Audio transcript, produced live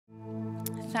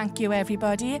Thank you,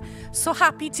 everybody. So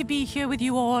happy to be here with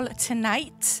you all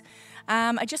tonight.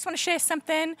 I just want to share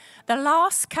something. The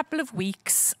last couple of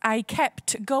weeks, I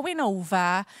kept going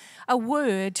over a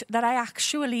word that I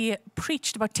actually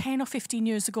preached about 10 or 15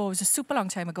 years ago. It was a super long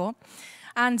time ago.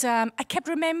 And I kept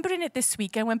remembering it this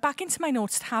week. I went back into my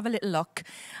notes to have a little look.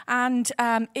 And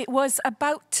it was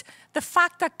about the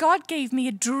fact that God gave me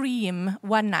a dream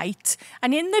one night.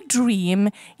 And in the dream,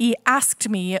 he asked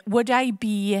me, would I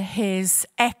be his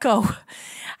echo?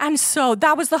 And so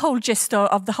that was the whole gist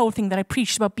of the whole thing that I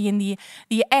preached about, being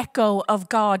the echo of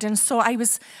God. And so I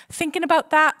was thinking about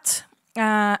that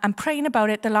and praying about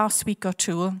it the last week or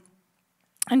two.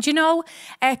 And you know,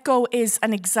 echo is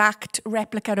an exact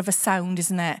replica of a sound,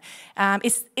 isn't it?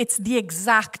 It's the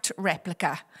exact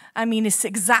replica. I mean, it's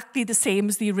exactly the same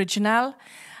as the original.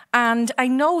 And I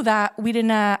know that we're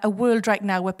in a world right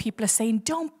now where people are saying,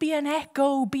 don't be an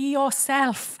echo, be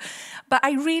yourself. But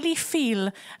I really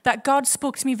feel that God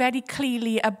spoke to me very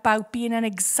clearly about being an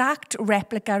exact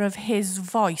replica of his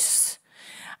voice.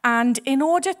 And in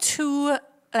order to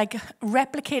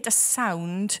replicate a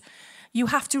sound, you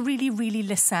have to really, really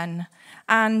listen.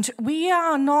 And we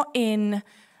are not in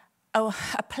a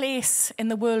place in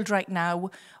the world right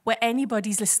now where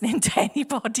anybody's listening to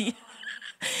anybody.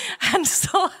 And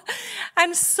so,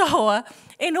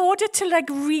 in order to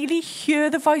really hear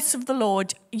the voice of the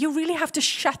Lord, you really have to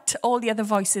shut all the other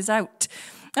voices out.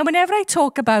 And whenever I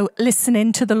talk about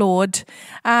listening to the Lord,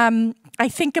 I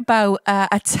think about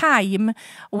a time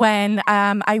when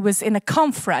I was in a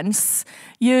conference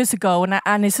years ago,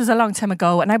 and this was a long time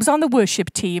ago, and I was on the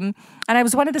worship team, and I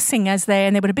was one of the singers there,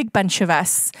 and there were a big bunch of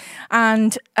us,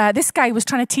 and this guy was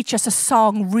trying to teach us a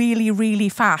song really, really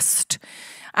fast.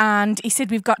 And he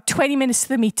said, we've got 20 minutes to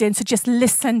the meeting, so just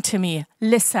listen to me,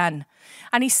 listen.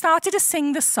 And he started to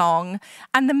sing the song,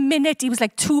 and the minute he was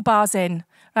like 2 bars in,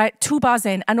 right, 2 bars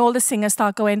in, and all the singers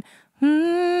start going,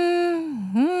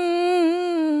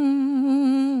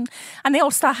 and they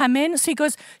all start humming. So he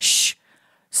goes, shh,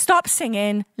 stop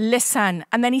singing, listen.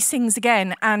 And then he sings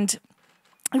again. And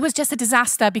it was just a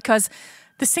disaster because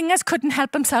the singers couldn't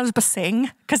help themselves but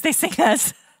sing because they're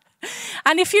singers.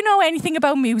 And if you know anything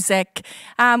about music,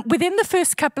 within the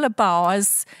first couple of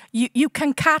bars, you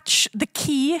can catch the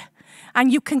key,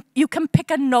 and you can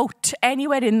pick a note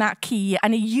anywhere in that key,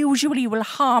 and it usually will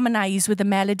harmonize with the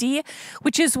melody,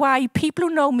 which is why people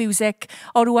who know music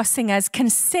or who are singers can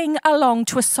sing along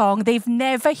to a song they've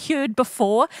never heard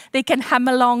before. They can hum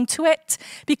along to it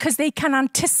because they can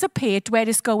anticipate where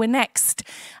it's going next.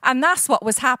 And that's what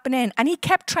was happening. And he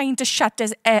kept trying to shut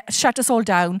us all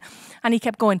down. And he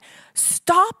kept going,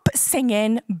 stop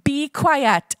singing, be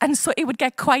quiet. And so it would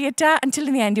get quieter until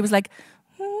in the end he was like,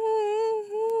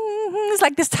 it was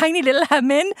like this tiny little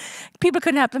humming. People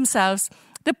couldn't help themselves.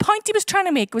 The point he was trying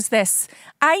to make was this.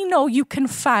 I know you can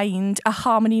find a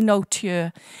harmony note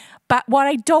here, but what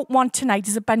I don't want tonight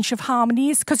is a bunch of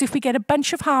harmonies, because if we get a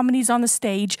bunch of harmonies on the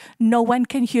stage, no one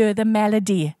can hear the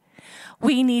melody.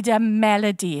 We need a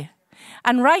melody.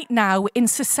 And right now in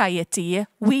society,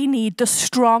 we need the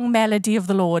strong melody of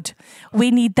the Lord.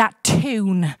 We need that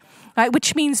tune. Right,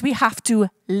 which means we have to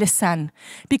listen,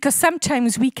 because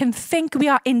sometimes we can think we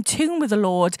are in tune with the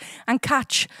Lord and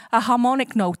catch a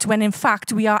harmonic note when in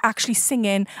fact we are actually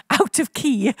singing out of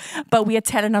key, but we are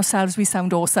telling ourselves we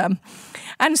sound awesome.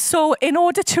 And so in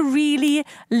order to really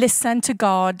listen to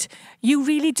God, you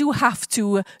really do have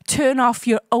to turn off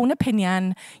your own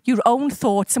opinion, your own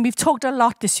thoughts. And we've talked a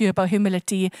lot this year about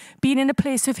humility, being in a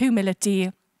place of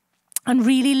humility, and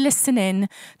really listening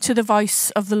to the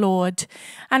voice of the Lord.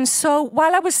 And so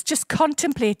while I was just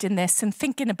contemplating this and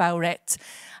thinking about it,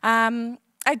 I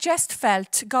just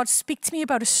felt God speak to me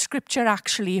about a scripture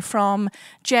actually from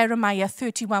Jeremiah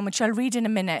 31, which I'll read in a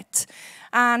minute.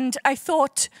 And I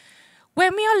thought,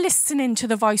 when we are listening to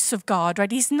the voice of God,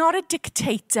 right, he's not a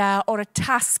dictator or a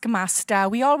taskmaster.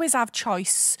 We always have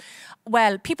choice.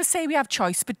 Well, people say we have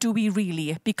choice, but do we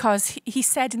really? Because he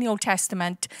said in the Old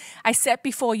Testament, I set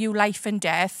before you life and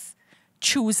death,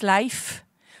 choose life.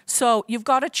 So you've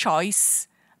got a choice,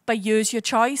 but here's your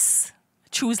choice,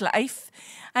 choose life.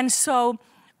 And so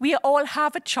we all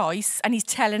have a choice, and he's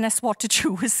telling us what to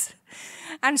choose.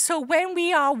 And so when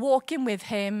we are walking with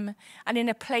him and in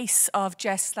a place of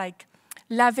just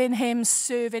loving him,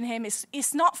 serving him,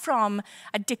 it's not from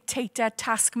a dictator,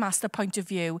 taskmaster point of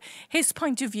view. His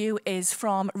point of view is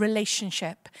from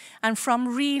relationship and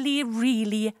from really,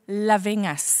 really loving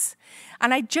us.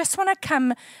 And I just want to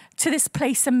come to this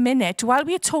place a minute while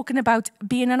we're talking about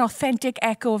being an authentic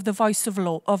echo of the voice of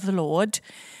the Lord.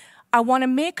 I want to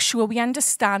make sure we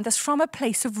understand this from a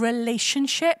place of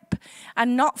relationship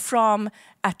and not from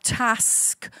a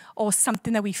task or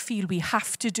something that we feel we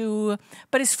have to do,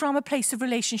 but it's from a place of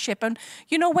relationship. And,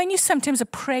 you know, when you sometimes are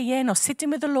praying or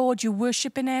sitting with the Lord, you're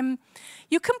worshiping him,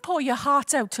 you can pour your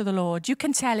heart out to the Lord. You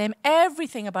can tell him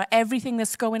everything about everything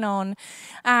that's going on.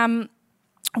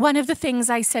 One of the things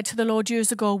I said to the Lord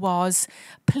years ago was,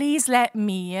 please let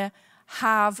me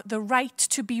have the right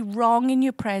to be wrong in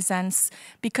your presence,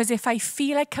 because if I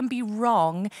feel I can be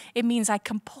wrong, it means I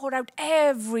can pour out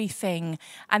everything,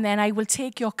 and then I will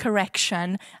take your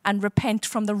correction and repent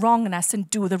from the wrongness and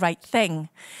do the right thing.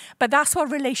 But that's what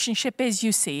relationship is,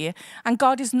 you see. And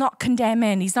God is not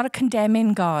condemning. He's not a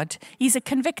condemning God. He's a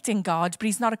convicting God, but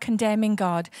he's not a condemning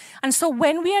God. And so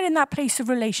when we are in that place of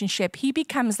relationship, he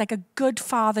becomes like a good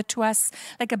father to us,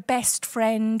 like a best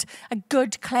friend, a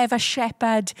good, clever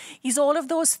shepherd. He's all of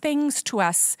those things to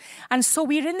us. And so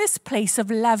we're in this place of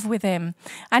love with him.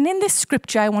 And in this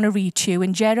scripture I want to read to you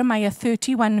in Jeremiah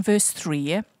 31 verse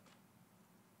 3,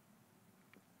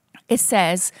 it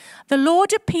says, the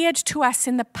Lord appeared to us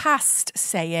in the past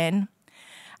saying,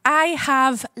 I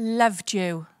have loved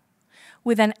you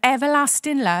with an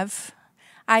everlasting love.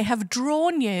 I have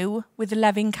drawn you with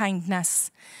loving kindness.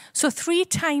 So 3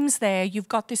 times there you've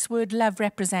got this word love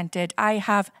represented. I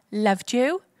have loved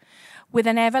you with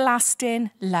an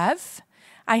everlasting love.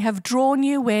 I have drawn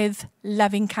you with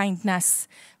loving kindness.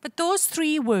 But those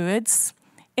 3 words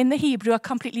in the Hebrew are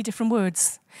completely different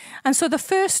words. And so the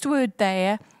first word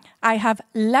there, I have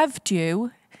loved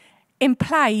you,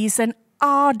 implies an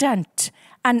ardent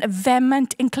and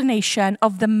vehement inclination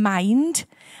of the mind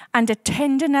and a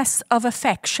tenderness of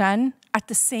affection at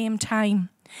the same time.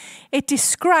 It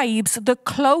describes the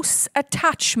close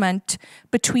attachment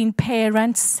between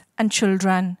parents and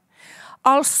children.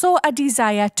 Also a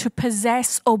desire to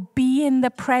possess or be in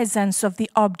the presence of the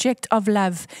object of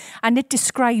love. And it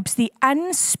describes the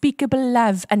unspeakable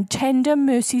love and tender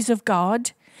mercies of God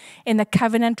in the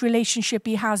covenant relationship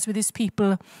he has with his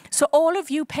people. So all of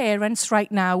you parents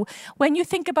right now, when you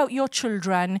think about your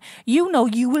children, you know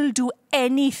you will do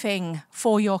anything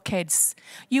for your kids.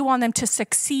 You want them to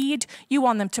succeed. You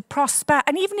want them to prosper.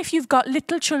 And even if you've got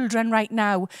little children right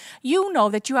now, you know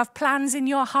that you have plans in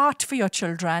your heart for your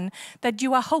children, that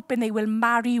you are hoping they will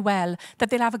marry well, that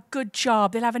they'll have a good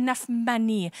job, they'll have enough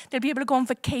money, they'll be able to go on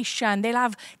vacation, they'll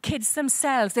have kids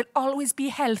themselves, they'll always be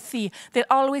healthy, they'll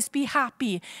always be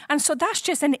happy. And so that's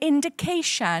just an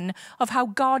indication of how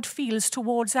God feels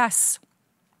towards us.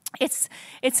 It's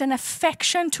an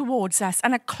affection towards us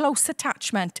and a close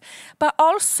attachment, but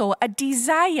also a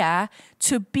desire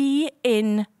to be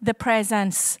in the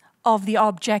presence of the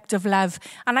object of love.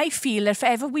 And I feel if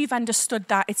ever we've understood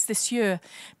that, it's this year,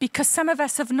 because some of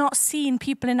us have not seen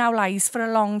people in our lives for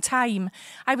a long time.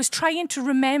 I was trying to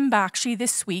remember actually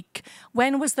this week,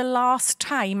 when was the last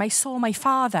time I saw my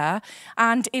father,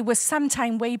 and it was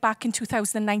sometime way back in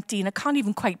 2019. I can't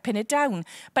even quite pin it down,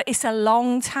 but it's a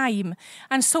long time.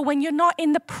 And so when you're not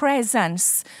in the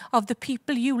presence of the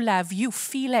people you love, you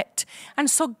feel it. And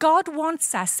so God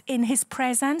wants us in his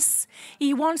presence.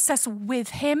 He wants us with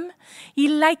him. He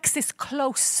likes this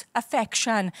close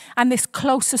affection and this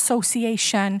close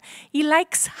association. He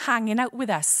likes hanging out with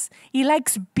us. He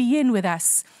likes being with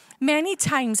us. Many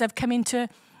times I've come into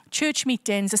church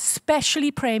meetings,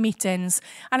 especially prayer meetings,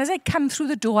 and as I come through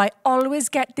the door, I always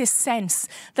get this sense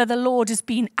that the Lord has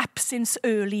been up since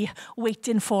early,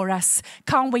 waiting for us.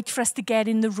 Can't wait for us to get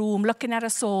in the room, looking at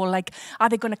us all like, are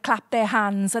they going to clap their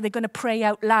hands? Are they going to pray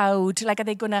out loud? Like, are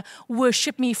they going to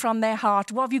worship me from their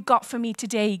heart? What have you got for me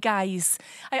today, guys?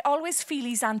 I always feel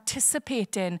he's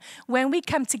anticipating when we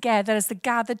come together as the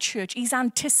gathered church. He's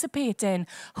anticipating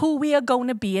who we are going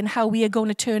to be and how we are going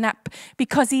to turn up,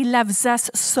 because he loves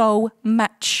us so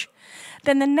much.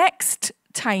 Then the next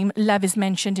time love is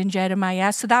mentioned in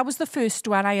Jeremiah, so that was the first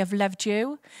one, I have loved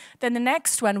you. Then the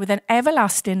next one with an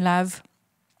everlasting love,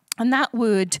 and that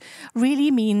word really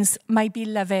means my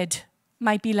beloved.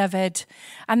 My beloved.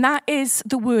 And that is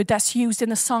the word that's used in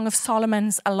the Song of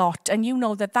Solomon's a lot. And you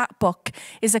know that that book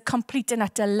is a complete and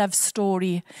utter love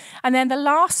story. And then the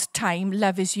last time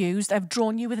love is used, I've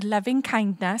drawn you with loving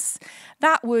kindness.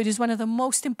 That word is one of the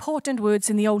most important words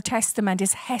in the Old Testament,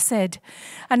 is hesed.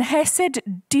 And hesed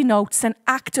denotes an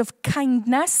act of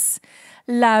kindness,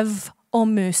 love, or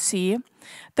mercy.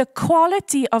 The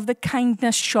quality of the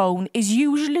kindness shown is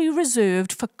usually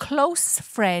reserved for close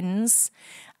friends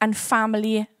and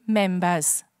family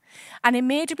members. And it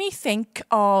made me think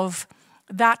of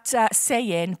that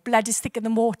saying, blood is thicker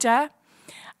than water.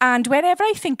 And whenever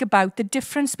I think about the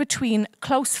difference between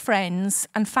close friends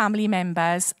and family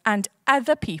members and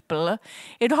other people,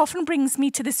 it often brings me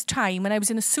to this time when I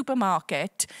was in a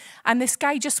supermarket and this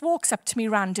guy just walks up to me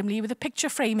randomly with a picture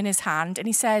frame in his hand and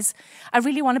he says, I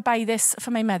really want to buy this for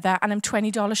my mother and I'm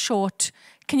 $20 short.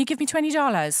 Can you give me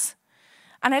 $20?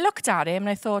 And I looked at him and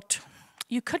I thought,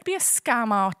 you could be a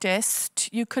scam artist.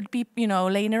 You could be,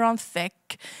 laying around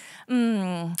thick.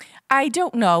 I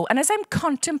don't know. And as I'm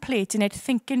contemplating it,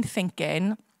 thinking,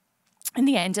 in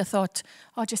the end, I thought,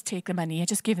 I'll just take the money. I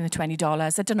just gave him the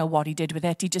 $20. I don't know what he did with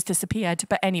it. He just disappeared.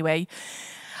 But anyway,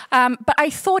 but I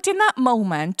thought in that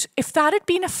moment, if that had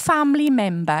been a family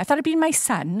member, if that had been my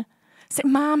son, say,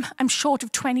 Mom, I'm short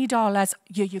of $20.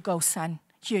 Here you go, son.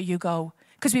 Here you go.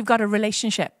 Because we've got a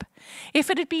relationship. If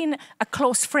it had been a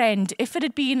close friend, if it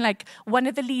had been like one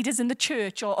of the leaders in the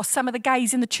church or some of the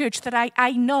guys in the church that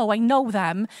I know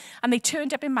them, and they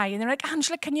turned up in mine and they're like,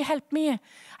 Angela, can you help me?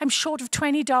 I'm short of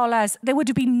 $20. There would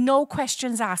have been no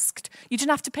questions asked. You didn't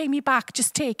have to pay me back.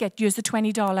 Just take it. Use the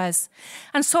 $20.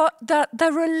 And so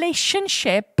the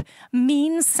relationship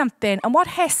means something. And what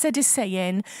Hesed is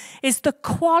saying is the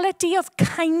quality of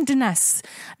kindness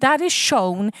that is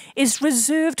shown is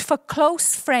reserved for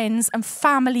close friends and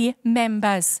family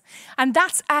members. And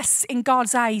that's us in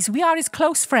God's eyes. We are his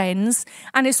close friends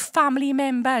and his family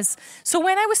members. So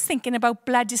when I was thinking about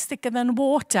blood is thicker than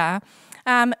water,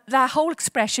 that whole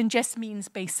expression just means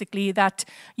basically that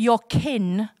your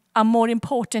kin are more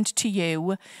important to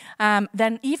you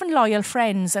than even loyal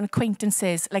friends and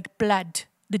acquaintances. Like blood,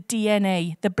 the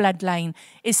DNA, the bloodline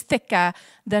is thicker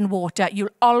than water. You'll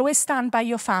always stand by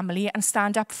your family and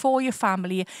stand up for your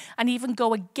family and even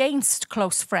go against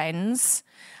close friends.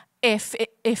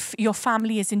 If your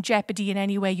family is in jeopardy in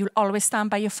any way, you'll always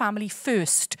stand by your family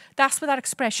first. That's what that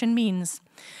expression means.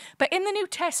 But in the New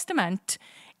Testament,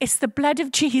 it's the blood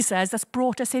of Jesus that's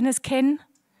brought us in as kin,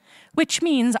 which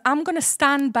means I'm going to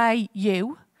stand by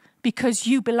you because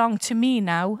you belong to me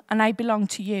now and I belong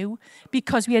to you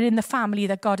because we are in the family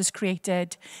that God has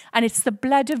created. And it's the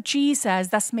blood of Jesus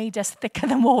that's made us thicker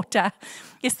than water.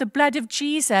 It's the blood of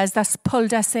Jesus that's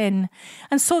pulled us in.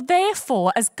 And so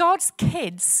therefore, as God's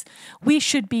kids, we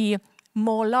should be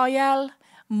more loyal,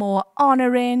 more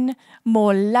honoring,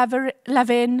 more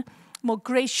loving, more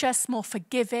gracious, more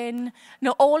forgiving.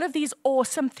 Now, all of these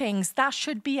awesome things, that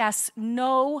should be us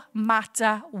no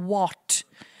matter what.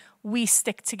 We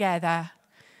stick together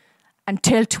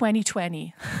until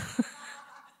 2020.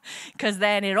 Because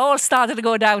then it all started to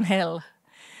go downhill.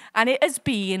 And it has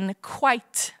been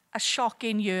quite a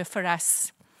shocking year for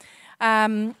us.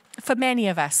 For many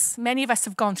of us. Many of us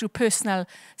have gone through personal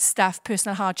stuff,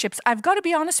 personal hardships. I've got to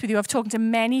be honest with you, I've talked to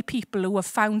many people who have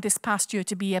found this past year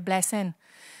to be a blessing.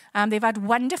 They've had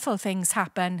wonderful things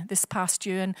happen this past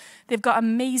year and they've got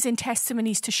amazing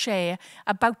testimonies to share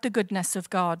about the goodness of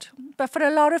God. But for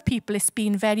a lot of people, it's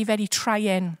been very, very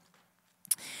trying.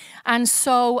 And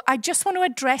so I just want to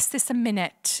address this a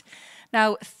minute.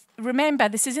 Now, remember,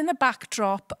 this is in the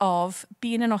backdrop of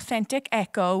being an authentic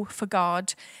echo for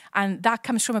God, and that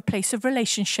comes from a place of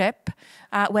relationship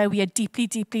where we are deeply,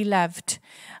 deeply loved.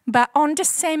 But on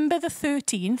December the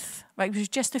 13th, right, it was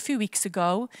just a few weeks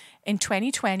ago, in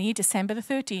 2020, December the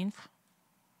 13th,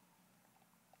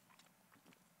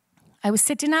 I was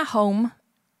sitting at home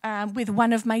with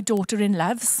one of my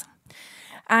daughter-in-laws,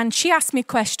 and she asked me a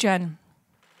question.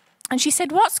 And she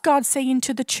said, what's God saying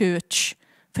to the church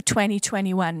for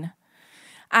 2021?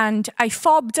 And I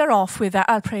fobbed her off with that,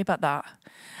 I'll pray about that.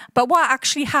 But what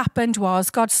actually happened was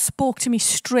God spoke to me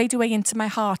straight away into my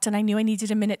heart and I knew I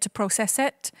needed a minute to process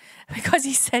it because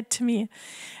he said to me,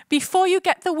 before you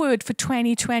get the word for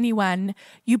 2021,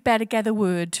 you better get the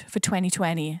word for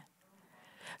 2020.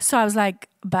 So I was like,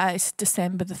 but it's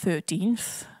December the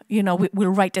 13th. You know, we're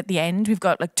right at the end. We've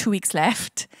got like 2 weeks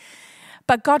left.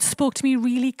 But God spoke to me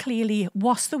really clearly,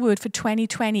 what's the word for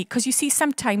 2020? Because you see,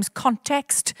 sometimes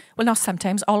context, well, not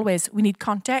sometimes, always, we need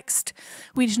context.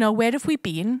 We need to know, where have we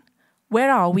been?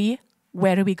 Where are we?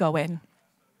 Where are we going?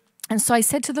 And so I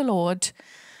said to the Lord,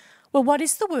 well, what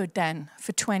is the word then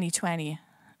for 2020?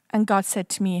 And God said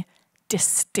to me,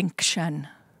 distinction.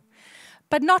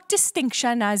 But not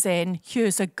distinction as in,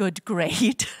 here's a good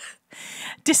grade.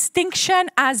 Distinction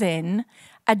as in,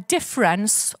 a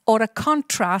difference or a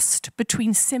contrast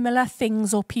between similar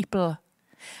things or people,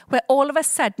 where all of a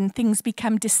sudden things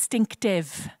become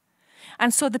distinctive.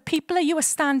 And so the people that you are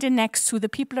standing next to, the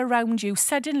people around you,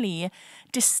 suddenly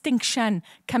distinction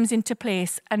comes into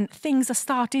place and things are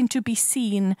starting to be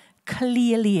seen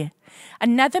clearly.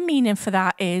 Another meaning for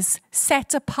that is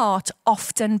set apart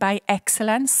often by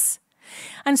excellence.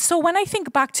 And so when I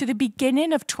think back to the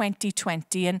beginning of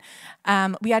 2020,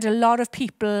 and we had a lot of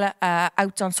people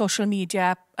out on social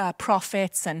media,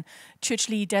 prophets and church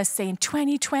leaders saying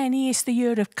 2020 is the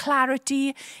year of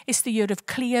clarity, it's the year of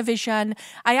clear vision.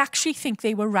 I actually think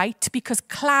they were right, because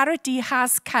clarity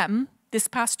has come this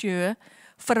past year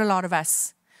for a lot of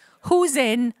us. Who's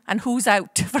in and who's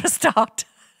out, for a start?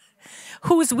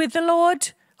 Who's with the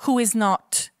Lord? Who is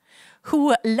not?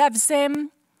 Who loves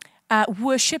him,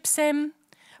 worships him,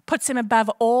 puts him above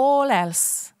all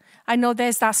else. I know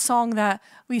there's that song that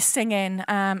we sing in,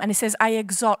 and it says, I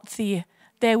exalt thee.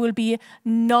 There will be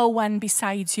no one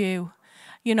besides you.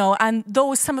 You know, and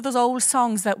some of those old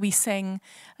songs that we sing,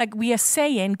 like we are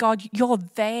saying, God, you're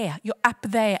there, you're up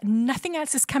there. Nothing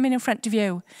else is coming in front of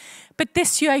you. But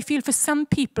this year, I feel for some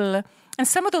people, and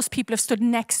some of those people have stood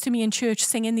next to me in church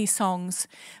singing these songs,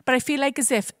 but I feel like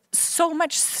as if so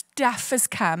much stuff has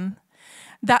come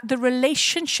that the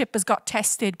relationship has got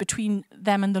tested between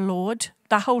them and the Lord.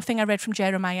 That whole thing I read from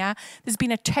Jeremiah, there's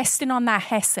been a testing on that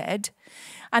hesed.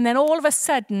 And then all of a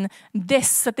sudden,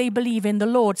 this that they believe in the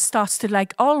Lord starts to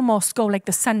like almost go like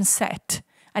the sunset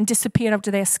and disappear out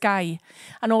of their sky.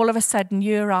 And all of a sudden,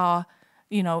 here are,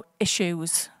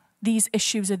 issues. These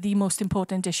issues are the most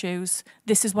important issues.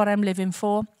 This is what I'm living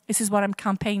for. This is what I'm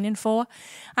campaigning for.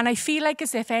 And I feel like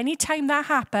as if any time that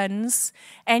happens,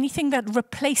 anything that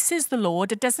replaces the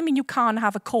Lord, it doesn't mean you can't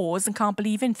have a cause and can't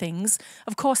believe in things.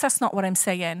 Of course, that's not what I'm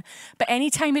saying. But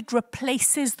anytime it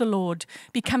replaces the Lord,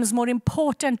 becomes more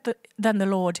important than the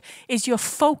Lord, is your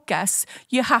focus.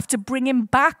 You have to bring him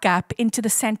back up into the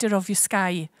center of your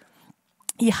sky.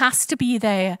 He has to be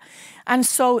there. And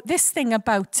so this thing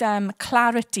about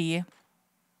clarity,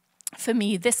 for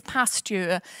me, this past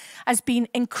year has been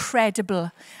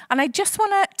incredible. And I just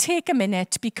want to take a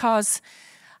minute, because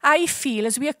I feel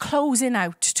as we are closing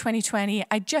out 2020,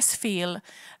 I just feel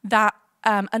that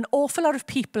an awful lot of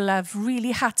people have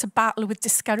really had to battle with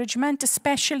discouragement,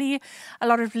 especially a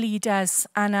lot of leaders.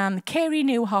 And Kerry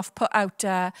Newhoff put out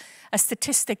a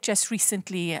statistic just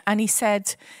recently, and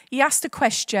he asked a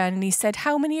question, and he said,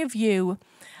 how many of you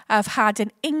have had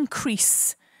an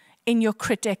increase in your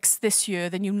critics this year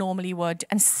than you normally would?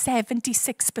 And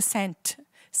 76%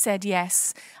 said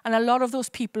yes. And a lot of those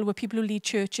people were people who lead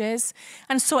churches.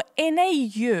 And so in a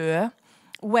year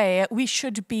where we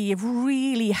should be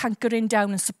really hunkering down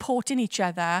and supporting each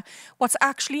other, what's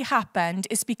actually happened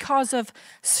is because of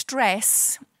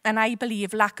stress and I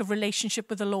believe lack of relationship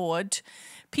with the Lord,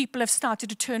 people have started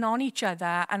to turn on each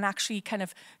other and actually kind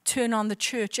of turn on the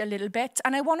church a little bit.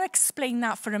 And I want to explain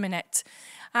that for a minute.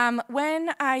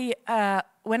 When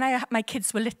my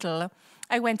kids were little,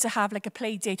 I went to have like a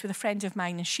play date with a friend of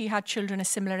mine, and she had children a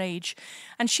similar age.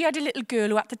 And she had a little girl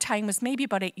who at the time was maybe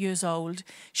about 8 years old.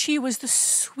 She was the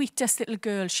sweetest little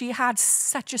girl. She had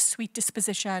such a sweet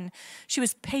disposition. She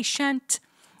was patient.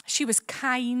 She was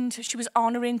kind. She was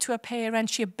honouring to her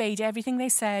parents. She obeyed everything they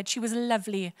said. She was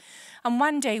lovely. And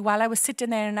one day, while I was sitting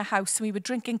there in a house and we were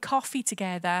drinking coffee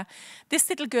together, this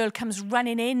little girl comes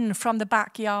running in from the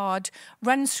backyard,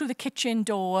 runs through the kitchen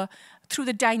door, through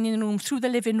the dining room, through the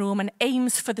living room, and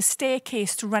aims for the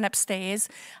staircase to run upstairs.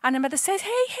 And her mother says,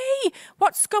 hey,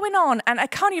 what's going on? And I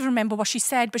can't even remember what she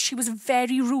said, but she was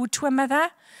very rude to her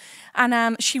mother.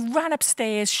 And she ran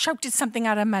upstairs, shouted something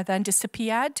at her mother, and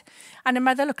disappeared. And her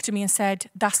mother looked at me and said,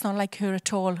 that's not like her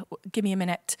at all. Give me a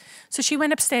minute. So she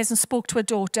went upstairs and spoke to her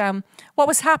daughter. What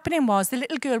was happening was the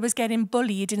little girl was getting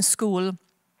bullied in school,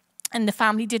 and the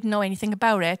family didn't know anything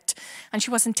about it, and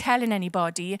she wasn't telling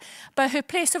anybody. But her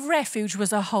place of refuge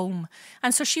was her home.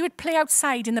 And so she would play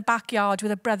outside in the backyard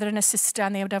with her brother and her sister,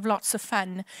 and they would have lots of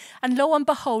fun. And lo and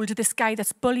behold, this guy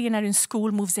that's bullying her in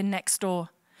school moves in next door.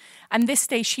 And this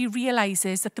day she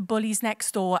realises that the bully's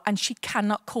next door and she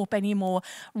cannot cope anymore,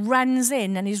 runs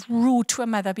in and is rude to her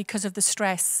mother because of the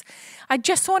stress. I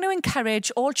just want to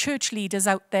encourage all church leaders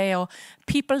out there, or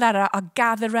people that are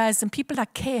gatherers and people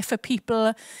that care for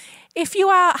people. If you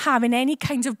are having any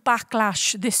kind of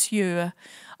backlash this year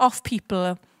of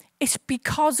people, it's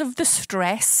because of the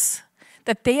stress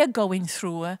that they are going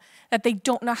through, that they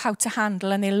don't know how to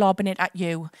handle, and they're lobbing it at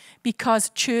you,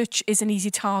 because church is an easy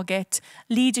target.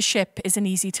 Leadership is an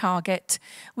easy target.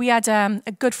 We had a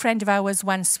good friend of ours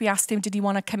once. We asked him, did he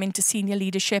want to come into senior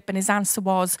leadership? And his answer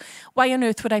was, why on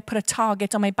earth would I put a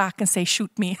target on my back and say,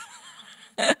 shoot me?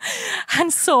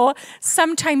 And so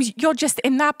sometimes you're just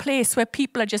in that place where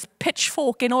people are just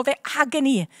pitchforking all their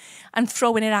agony and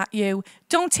throwing it at you.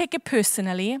 Don't take it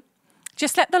personally.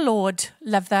 Just let the Lord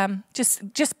love them.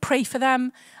 Just pray for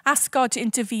them. Ask God to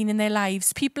intervene in their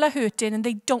lives. People are hurting and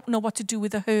they don't know what to do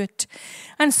with the hurt.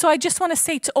 And so I just want to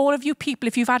say to all of you people,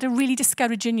 if you've had a really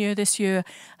discouraging year this year,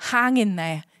 hang in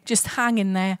there. Just hang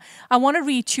in there. I want to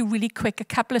read to you really quick a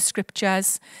couple of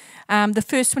scriptures. The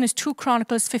first one is 2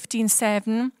 Chronicles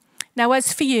 15:7. Now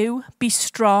as for you, be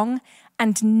strong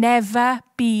and never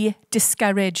be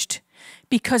discouraged,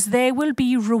 because there will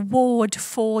be reward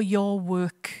for your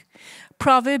work.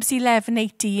 Proverbs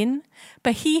 11:18,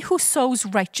 but he who sows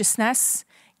righteousness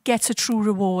gets a true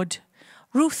reward.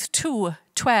 Ruth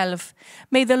 2:12,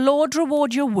 may the Lord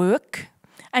reward your work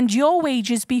and your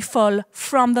wages be full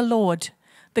from the Lord,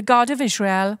 the God of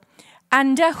Israel,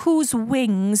 under whose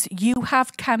wings you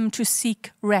have come to seek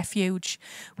refuge.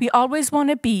 We always want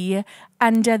to be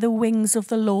under the wings of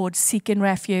the Lord, seeking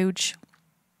refuge.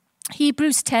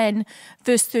 Hebrews 10,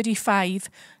 verse 35,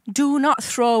 do not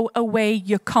throw away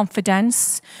your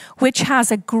confidence, which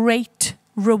has a great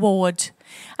reward.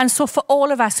 And so for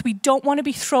all of us, we don't want to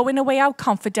be throwing away our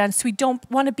confidence. We don't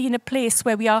want to be in a place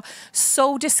where we are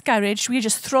so discouraged, we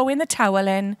just throw in the towel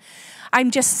in. I'm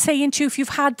just saying to you, if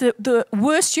you've had the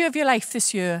worst year of your life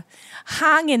this year,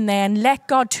 hang in there and let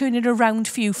God turn it around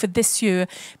for you for this year,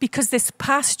 because this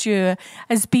past year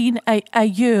has been a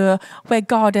year where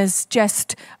God has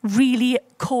just really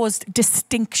caused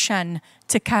distinction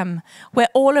to come, where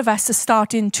all of us are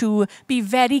starting to be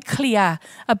very clear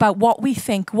about what we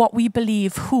think, what we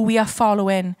believe, who we are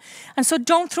following. And so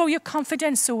don't throw your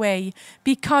confidence away,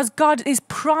 because God is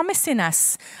promising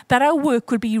us that our work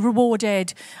will be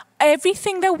rewarded.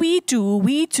 Everything that we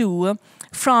do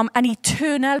from an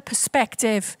eternal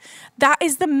perspective. That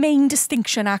is the main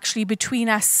distinction actually between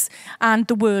us and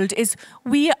the world, is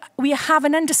we have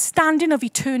an understanding of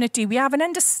eternity. We have an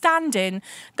understanding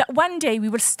that one day we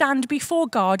will stand before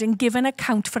God and give an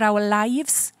account for our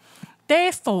lives.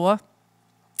 Therefore,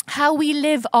 how we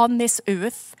live on this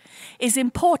earth is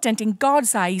important in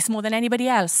God's eyes more than anybody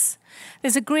else.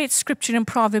 There's a great scripture in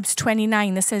Proverbs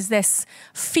 29 that says this,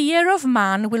 fear of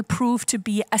man will prove to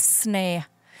be a snare,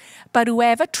 but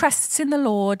whoever trusts in the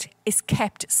Lord is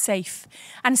kept safe.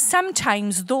 And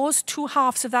sometimes those two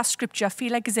halves of that scripture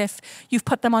feel like as if you've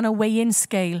put them on a weigh-in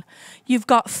scale. You've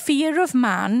got fear of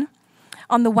man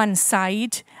on the one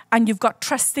side, and you've got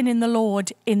trusting in the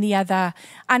Lord in the other.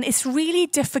 And it's really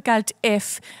difficult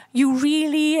if you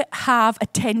really have a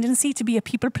tendency to be a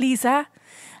people pleaser.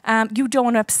 You don't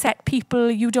want to upset people.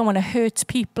 You don't want to hurt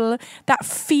people. That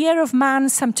fear of man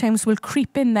sometimes will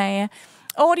creep in there.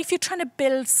 Or if you're trying to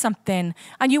build something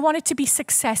and you want it to be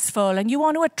successful and you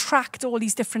want to attract all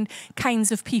these different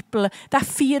kinds of people, that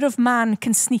fear of man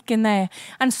can sneak in there.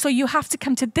 And so you have to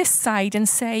come to this side and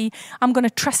say, I'm going to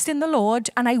trust in the Lord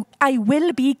and I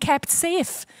will be kept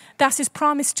safe. That's his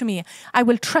promise to me. I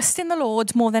will trust in the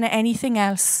Lord more than anything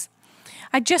else.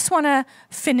 I just want to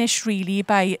finish really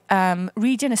by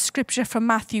reading a scripture from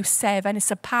Matthew 7. It's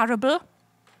a parable.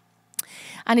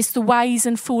 And it's the wise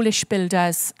and foolish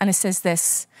builders. And it says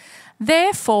this,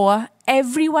 therefore,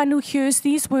 everyone who hears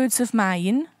these words of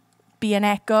mine, be an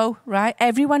echo, right?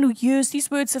 Everyone who hears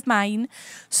these words of mine,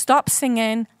 stop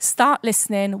singing, start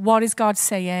listening, what is God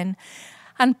saying?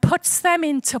 And puts them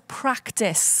into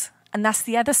practice. And that's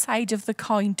the other side of the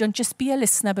coin. Don't just be a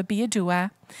listener, but be a doer.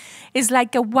 Is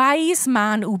like a wise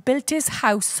man who built his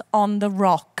house on the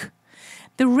rock.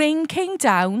 The rain came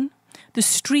down, the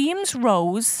streams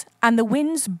rose, and the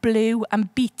winds blew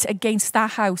and beat against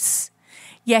that house.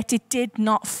 Yet it did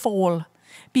not fall,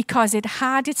 because it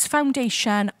had its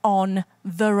foundation on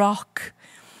the rock.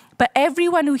 But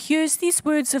everyone who hears these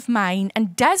words of mine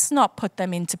and does not put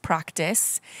them into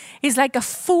practice is like a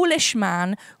foolish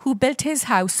man who built his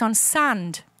house on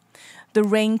sand. The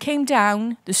rain came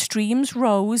down, the streams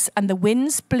rose, and the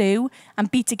winds blew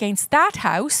and beat against that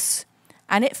house,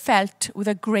 and it fell with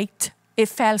a great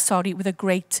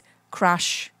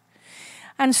crash.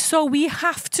 And so we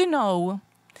have to know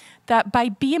that by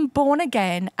being born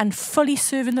again and fully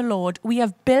serving the Lord, we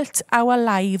have built our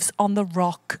lives on the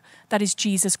rock that is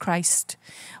Jesus Christ.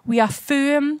 We are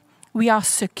firm, we are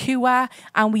secure,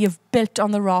 and we have built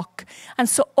on the rock. And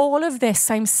so all of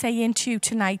this I'm saying to you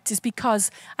tonight is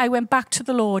because I went back to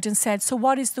the Lord and said, so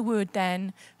what is the word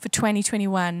then for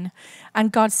 2021?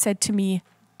 And God said to me,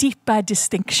 deeper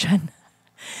distinction.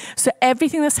 So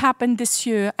everything that's happened this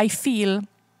year, I feel,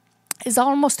 is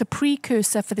almost a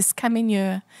precursor for this coming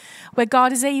year, where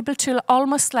God is able to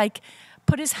almost like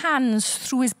put his hands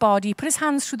through his body, put his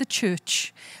hands through the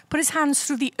church, put his hands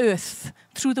through the earth,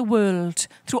 through the world,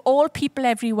 through all people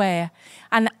everywhere,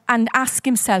 and ask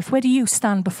himself, where do you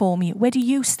stand before me? Where do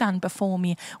you stand before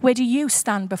me? Where do you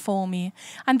stand before me?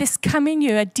 And this coming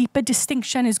year, a deeper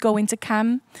distinction is going to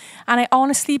come. And I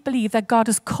honestly believe that God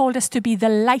has called us to be the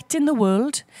light in the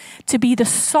world, to be the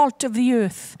salt of the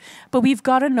earth. But we've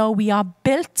got to know we are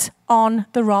built on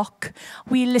the rock.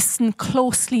 We listen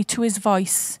closely to his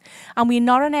voice. And we're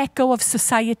not an echo of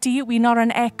society. We're not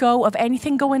an echo of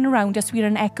anything going around us. We're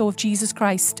an echo of Jesus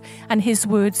Christ and his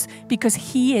words, because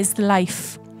he is the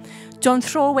life. Don't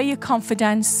throw away your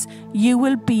confidence. You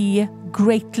will be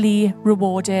greatly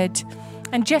rewarded.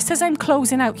 And just as I'm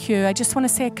closing out here, I just want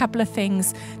to say a couple of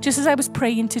things. Just as I was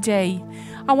praying today,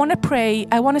 I want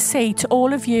to say to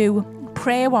all of you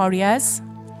prayer warriors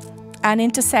and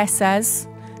intercessors,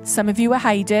 some of you are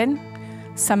hiding,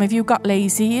 some of you got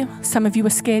lazy, some of you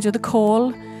are scared of the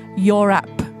call. You're up.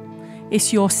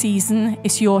 It's your season,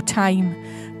 it's your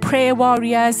time. Prayer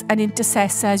warriors and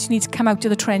intercessors, you need to come out of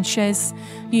the trenches.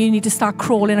 You need to start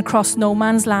crawling across no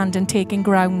man's land and taking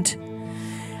ground.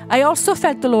 I also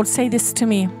felt the Lord say this to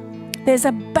me. There's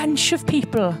a bunch of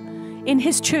people in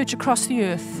his church across the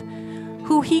earth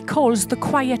who he calls the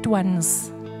quiet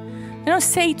ones. They don't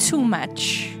say too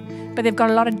much, but they've got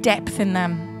a lot of depth in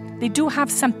them. They do have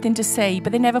something to say,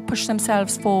 but they never push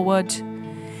themselves forward.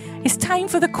 It's time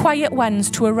for the quiet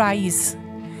ones to arise.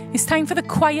 It's time for the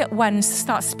quiet ones to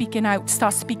start speaking out,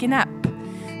 start speaking up,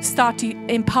 start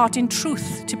imparting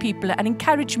truth to people and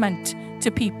encouragement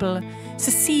to people. It's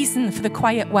a season for the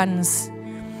quiet ones.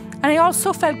 And I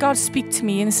also felt God speak to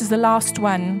me, and this is the last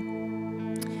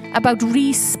one, about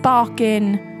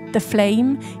re-sparking the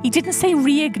flame. He didn't say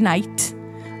reignite,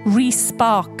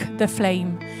 re-spark the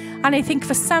flame. And I think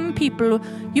for some people,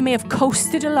 you may have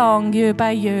coasted along year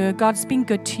by year. God's been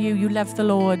good to you. You love the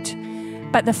Lord.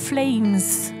 But the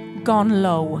flame's gone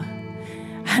low.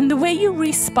 And the way you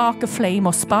re-spark a flame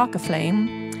or spark a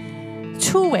flame,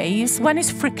 two ways. One is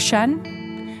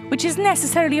friction, which isn't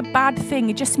necessarily a bad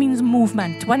thing. It just means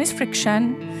movement. One is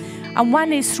friction, and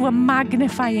one is through a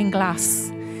magnifying glass.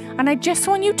 And I just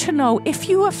want you to know, if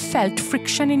you have felt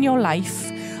friction in your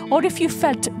life, or if you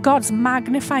felt God's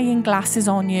magnifying glasses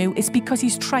on you, it's because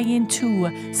he's trying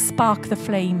to spark the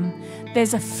flame.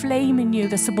 There's a flame in you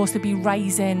that's supposed to be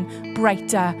rising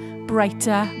brighter,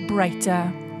 brighter,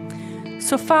 brighter.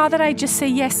 So Father, I just say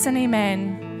yes and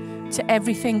amen to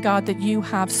everything, God, that you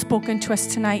have spoken to us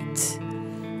tonight.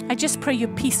 I just pray your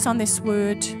peace on this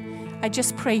word. I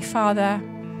just pray, Father,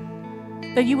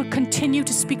 that you would continue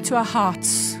to speak to our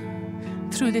hearts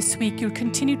through this week. You'll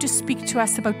continue to speak to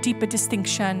us about deeper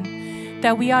distinction,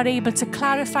 that we are able to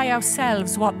clarify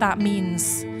ourselves what that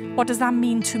means. What does that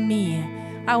mean to me?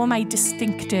 How am I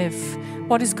distinctive?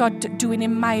 What is God doing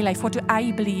in my life? What do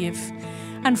I believe?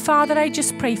 And Father, I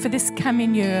just pray for this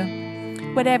coming year,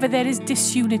 wherever there is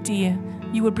disunity,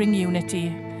 you will bring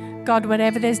unity. God,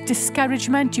 wherever there's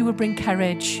discouragement, you will bring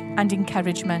courage and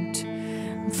encouragement.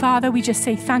 And Father, we just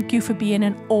say thank you for being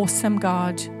an awesome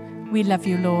God. We love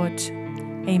you, Lord.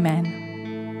 Amen.